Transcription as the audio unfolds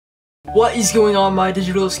What is going on, my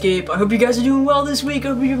digital escape? I hope you guys are doing well this week. I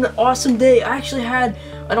hope you're having an awesome day. I actually had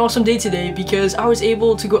an awesome day today because I was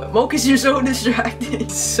able to go— Mocha's, you're so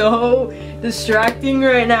distracted. So distracting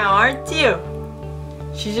right now, aren't you?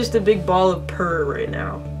 She's just a big ball of purr right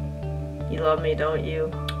now. You love me, don't you?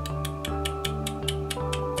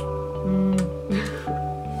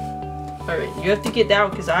 Alright, you have to get down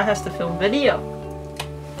because I has to film video.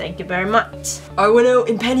 Thank you very much. I went out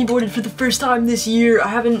and penny boarded for the first time this year. I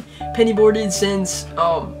haven't penny boarded since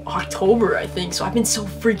October, I think, so I've been so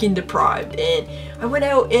freaking deprived. And I went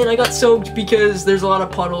out and I got soaked because there's a lot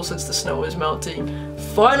of puddles since the snow is melting.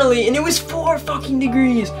 Finally, and it was 4 fucking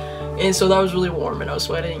degrees. And so that was really warm and I was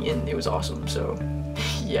sweating and it was awesome, so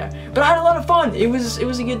yeah. But I had a lot of fun. It was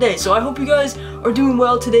a good day. So I hope you guys are doing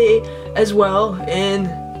well today as well and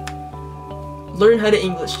learn how to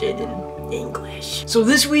English, Jeydon. English. So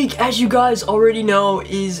this week, as you guys already know,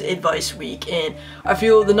 is advice week, and I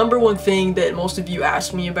feel the #1 thing that most of you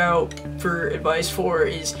ask me about for advice for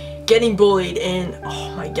is getting bullied, and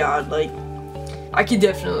oh my god, like, I could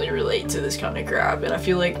definitely relate to this kind of crap, and I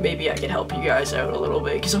feel like maybe I could help you guys out a little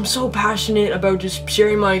bit because I'm so passionate about just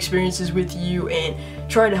sharing my experiences with you and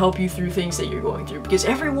trying to help you through things that you're going through, because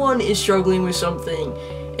everyone is struggling with something,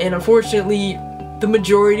 and unfortunately the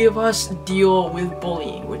majority of us deal with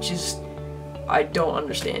bullying, which is— I don't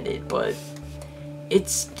understand it, but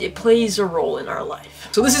it plays a role in our life.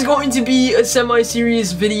 So this is going to be a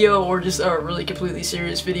semi-serious video, or just a really completely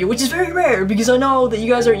serious video, which is very rare because I know that you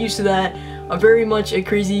guys aren't used to that. I'm very much a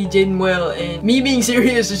crazy Jeydon Wale, and me being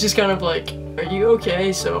serious is just kind of like, are you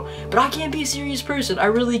okay? So, but I can't be a serious person, I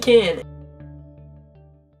really can.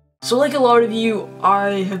 So like a lot of you,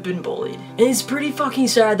 I have been bullied. And it's pretty fucking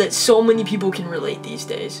sad that so many people can relate these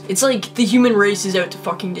days. It's like the human race is out to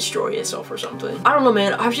fucking destroy itself or something. I don't know,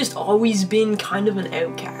 man, I've just always been kind of an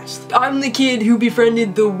outcast. I'm the kid who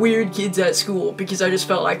befriended the weird kids at school because I just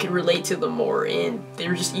felt I could relate to them more and they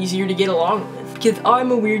were just easier to get along with. Because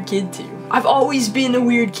I'm a weird kid too. I've always been a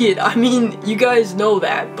weird kid. I mean, you guys know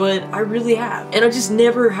that, but I really have. And I just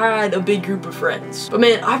never had a big group of friends. But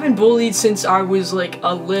man, I've been bullied since I was like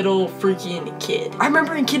a little freaking kid. I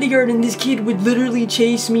remember in kindergarten, this kid would literally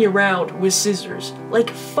chase me around with scissors. Like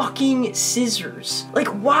fucking scissors. Like,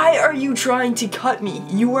 why are you trying to cut me?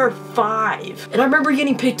 You are 5. And I remember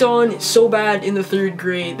getting picked on so bad in the 3rd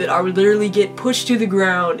grade that I would literally get pushed to the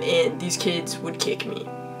ground and these kids would kick me.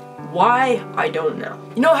 Why? I don't know.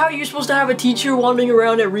 You know how you're supposed to have a teacher wandering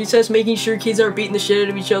around at recess making sure kids aren't beating the shit out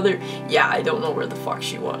of each other? Yeah, I don't know where the fuck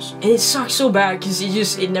she was. And it sucks so bad because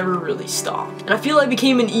it never really stopped. And I feel I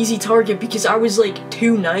became an easy target because I was like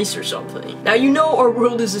too nice or something. Now, you know our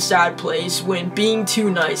world is a sad place when being too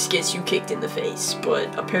nice gets you kicked in the face,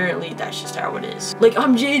 but apparently that's just how it is. Like,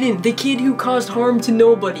 I'm Jeydon, the kid who caused harm to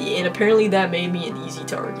nobody, and apparently that made me an easy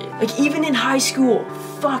target. Like, even in high school,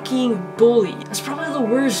 fucking bullied. That's probably the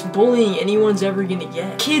worst bullying anyone's ever gonna get.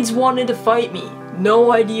 Kids wanted to fight me.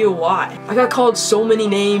 No idea why. I got called so many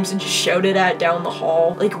names and just shouted at down the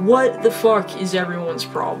hall. Like, what the fuck is everyone's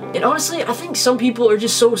problem? And honestly, I think some people are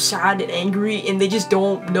just so sad and angry and they just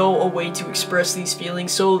don't know a way to express these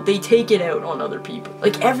feelings, so they take it out on other people.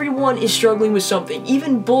 Like, everyone is struggling with something.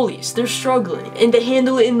 Even bullies, they're struggling. And they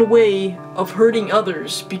handle it in a way of hurting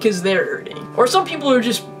others because they're hurting. Or some people are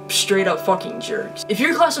just straight up fucking jerks. If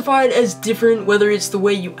you're classified as different, whether it's the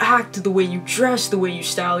way you act, the way you dress, the way you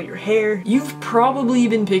style your hair, you've probably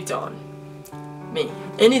been picked on. Me.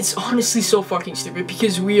 And it's honestly so fucking stupid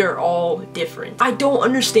because we are all different. I don't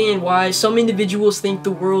understand why some individuals think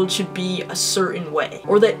the world should be a certain way,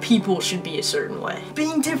 or that people should be a certain way.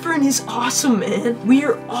 Being different is awesome, man. We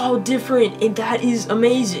are all different, and that is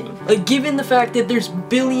amazing. Like, given the fact that there's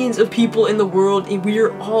billions of people in the world and we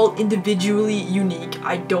are all individually unique,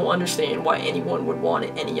 I don't understand why anyone would want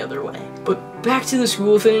it any other way. But back to the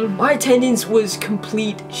school thing, my attendance was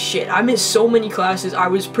complete shit. I missed so many classes, I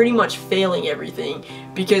was pretty much failing everything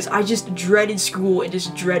because I just dreaded school and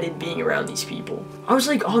just dreaded being around these people. I was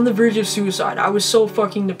like on the verge of suicide. I was so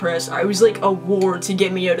fucking depressed. I was like a war to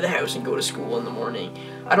get me out of the house and go to school in the morning.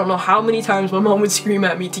 I don't know how many times my mom would scream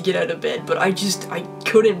at me to get out of bed, but I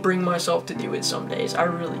couldn't bring myself to do it some days. I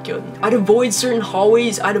really couldn't. I'd avoid certain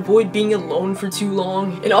hallways, I'd avoid being alone for too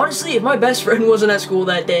long, and honestly, if my best friend wasn't at school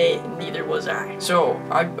that day, neither was I. So,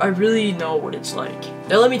 I really know what it's like.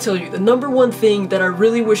 Now let me tell you, the #1 thing that I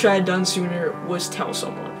really wish I had done sooner was tell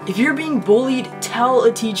someone. If you're being bullied, tell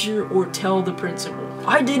a teacher or tell the principal.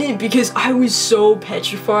 I didn't because I was so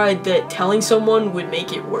petrified that telling someone would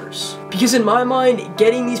make it worse. Because in my mind,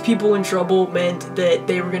 getting these people in trouble meant that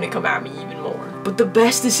they were gonna come at me even more. But the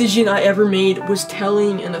best decision I ever made was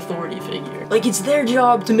telling an authority figure. Like, it's their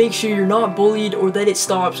job to make sure you're not bullied or that it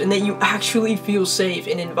stops and that you actually feel safe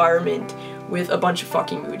in an environment with a bunch of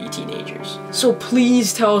fucking moody teenagers. So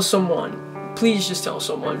please tell someone. Please just tell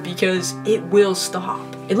someone, because it will stop.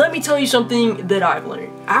 And let me tell you something that I've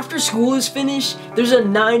learned. After school is finished, there's a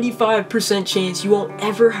 95% chance you won't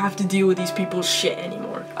ever have to deal with these people's shit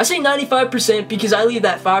anymore. I say 95% because I leave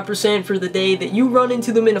that 5% for the day that you run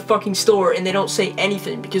into them in a fucking store and they don't say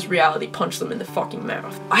anything because reality punched them in the fucking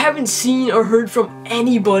mouth. I haven't seen or heard from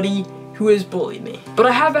anybody who has bullied me. But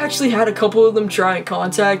I have actually had a couple of them try and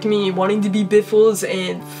contact me wanting to be biffles,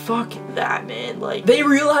 and fuck that, man. Like, they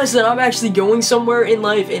realize that I'm actually going somewhere in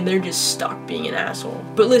life and they're just stuck being an asshole.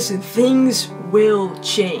 But listen, things will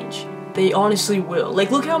change. They honestly will.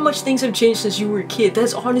 Like, look how much things have changed since you were a kid.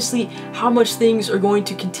 That's honestly how much things are going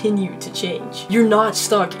to continue to change. You're not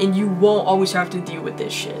stuck and you won't always have to deal with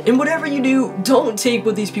this shit. And whatever you do, don't take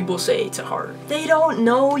what these people say to heart. They don't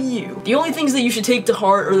know you. The only things that you should take to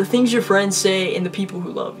heart are the things your friends say and the people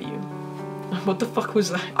who love you. What the fuck was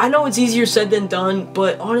that? I know it's easier said than done,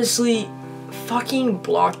 but honestly, fucking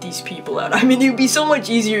block these people out. I mean, it would be so much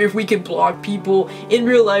easier if we could block people in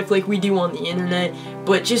real life like we do on the internet,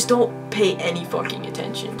 but just don't pay any fucking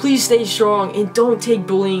attention. Please stay strong and don't take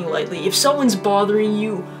bullying lightly. If someone's bothering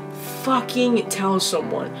you, fucking tell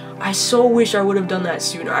someone. I so wish I would have done that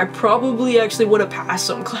sooner. I probably actually would have passed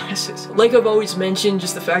some classes. Like I've always mentioned,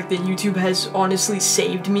 just the fact that YouTube has honestly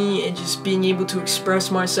saved me and just being able to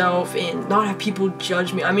express myself and not have people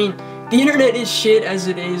judge me. I mean, the internet is shit as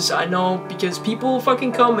it is, I know, because people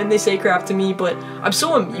fucking come and they say crap to me, but I'm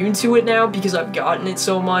so immune to it now because I've gotten it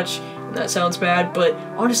so much, and that sounds bad, but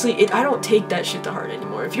honestly, I don't take that shit to heart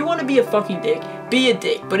anymore. If you want to be a fucking dick, be a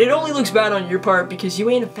dick, but it only looks bad on your part because you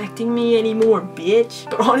ain't affecting me anymore, bitch.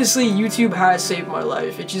 But honestly, YouTube has saved my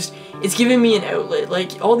life. It's given me an outlet.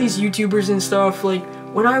 Like, all these YouTubers and stuff, like,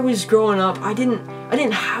 when I was growing up, I didn't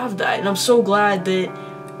have that, and I'm so glad that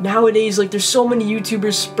nowadays, like, there's so many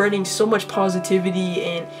YouTubers spreading so much positivity,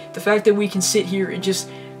 and the fact that we can sit here and just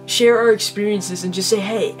share our experiences and just say,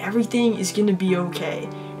 hey, everything is gonna be okay.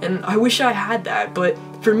 And I wish I had that, but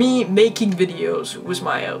for me, making videos was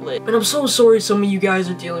my outlet. And I'm so sorry some of you guys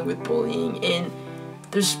are dealing with bullying, and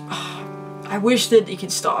I wish that it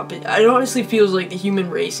could stop. It honestly feels like the human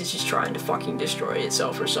race is just trying to fucking destroy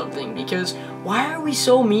itself or something, because why are we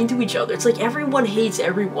so mean to each other? It's like everyone hates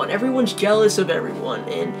everyone, everyone's jealous of everyone,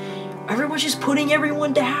 and everyone's just putting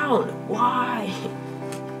everyone down. Why?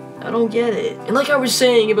 I don't get it. And like I was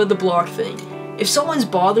saying about the block thing, if someone's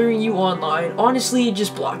bothering you online, honestly,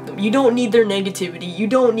 just block them. You don't need their negativity, you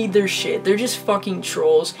don't need their shit, they're just fucking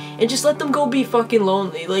trolls, and just let them go be fucking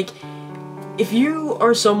lonely. Like, if you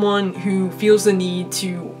are someone who feels the need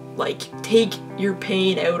to, like, take your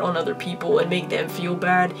pain out on other people and make them feel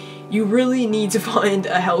bad, you really need to find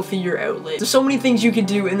a healthier outlet. There's so many things you can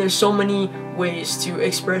do, and there's so many ways to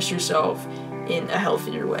express yourself in a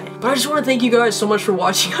healthier way. But I just want to thank you guys so much for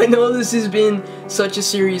watching. I know this has been such a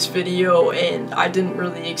serious video, and I didn't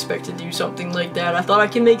really expect to do something like that. I thought I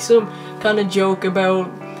could make some kind of joke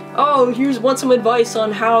about, oh, want some advice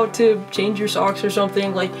on how to change your socks or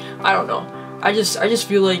something. Like, I don't know. I just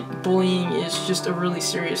feel like bullying is just a really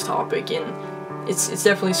serious topic, and it's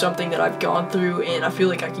definitely something that I've gone through, and I feel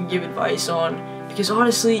like I can give advice on, because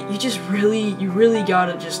honestly, you really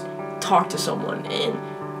gotta just talk to someone and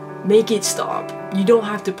make it stop. You don't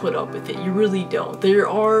have to put up with it. You really don't.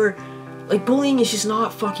 Like, bullying is just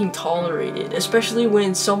not fucking tolerated, especially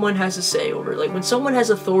when someone has a say over it. Like, when someone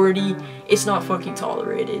has authority, it's not fucking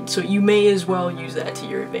tolerated. So you may as well use that to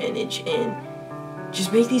your advantage and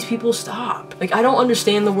just make these people stop. Like, I don't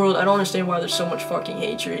understand the world. I don't understand why there's so much fucking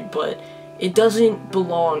hatred, but it doesn't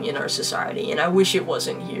belong in our society, and I wish it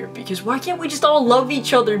wasn't here, because why can't we just all love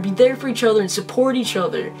each other, be there for each other, and support each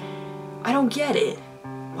other? I don't get it.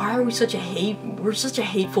 Why are we we're such a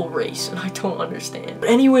hateful race, and I don't understand. But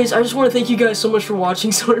anyways, I just want to thank you guys so much for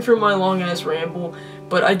watching. Sorry for my long ass ramble,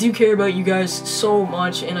 but I do care about you guys so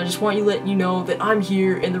much, and I just want to let you know that I'm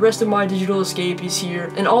here, and the rest of My Digital Escape is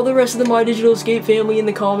here, and all the rest of the My Digital Escape family in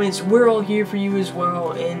the comments, we're all here for you as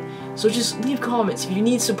well. And so just leave comments. If you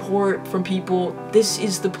need support from people, this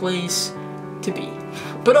is the place to be.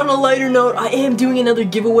 But on a lighter note, I am doing another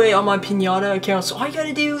giveaway on my Pinata account, so all you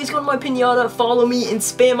gotta do is go to my Pinata, follow me, and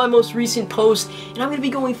spam my most recent post, and I'm gonna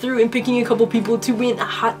be going through and picking a couple people to win a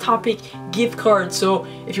Hot Topic gift card. So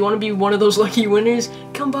if you want to be one of those lucky winners,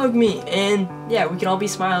 come bug me. And yeah, we can all be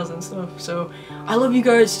smiles and stuff. So I love you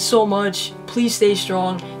guys so much. Please stay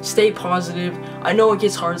strong, stay positive. I know it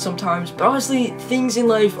gets hard sometimes, but honestly, things in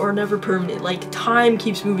life are never permanent. Like, time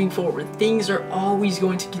keeps moving forward. Things are always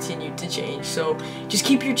going to continue to change. So just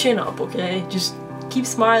keep your chin up, okay? Just keep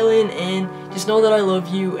smiling and just know that I love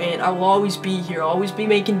you, and I will always be here. I'll always be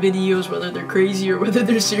making videos, whether they're crazy or whether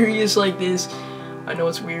they're serious like this. I know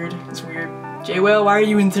it's weird. It's weird. Wale, why are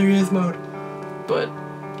you in serious mode? But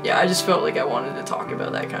yeah, I just felt like I wanted to talk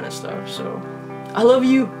about that kind of stuff. So I love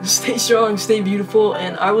you. Stay strong, stay beautiful,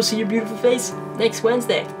 and I will see your beautiful face next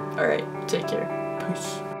Wednesday. Alright, take care.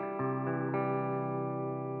 Peace.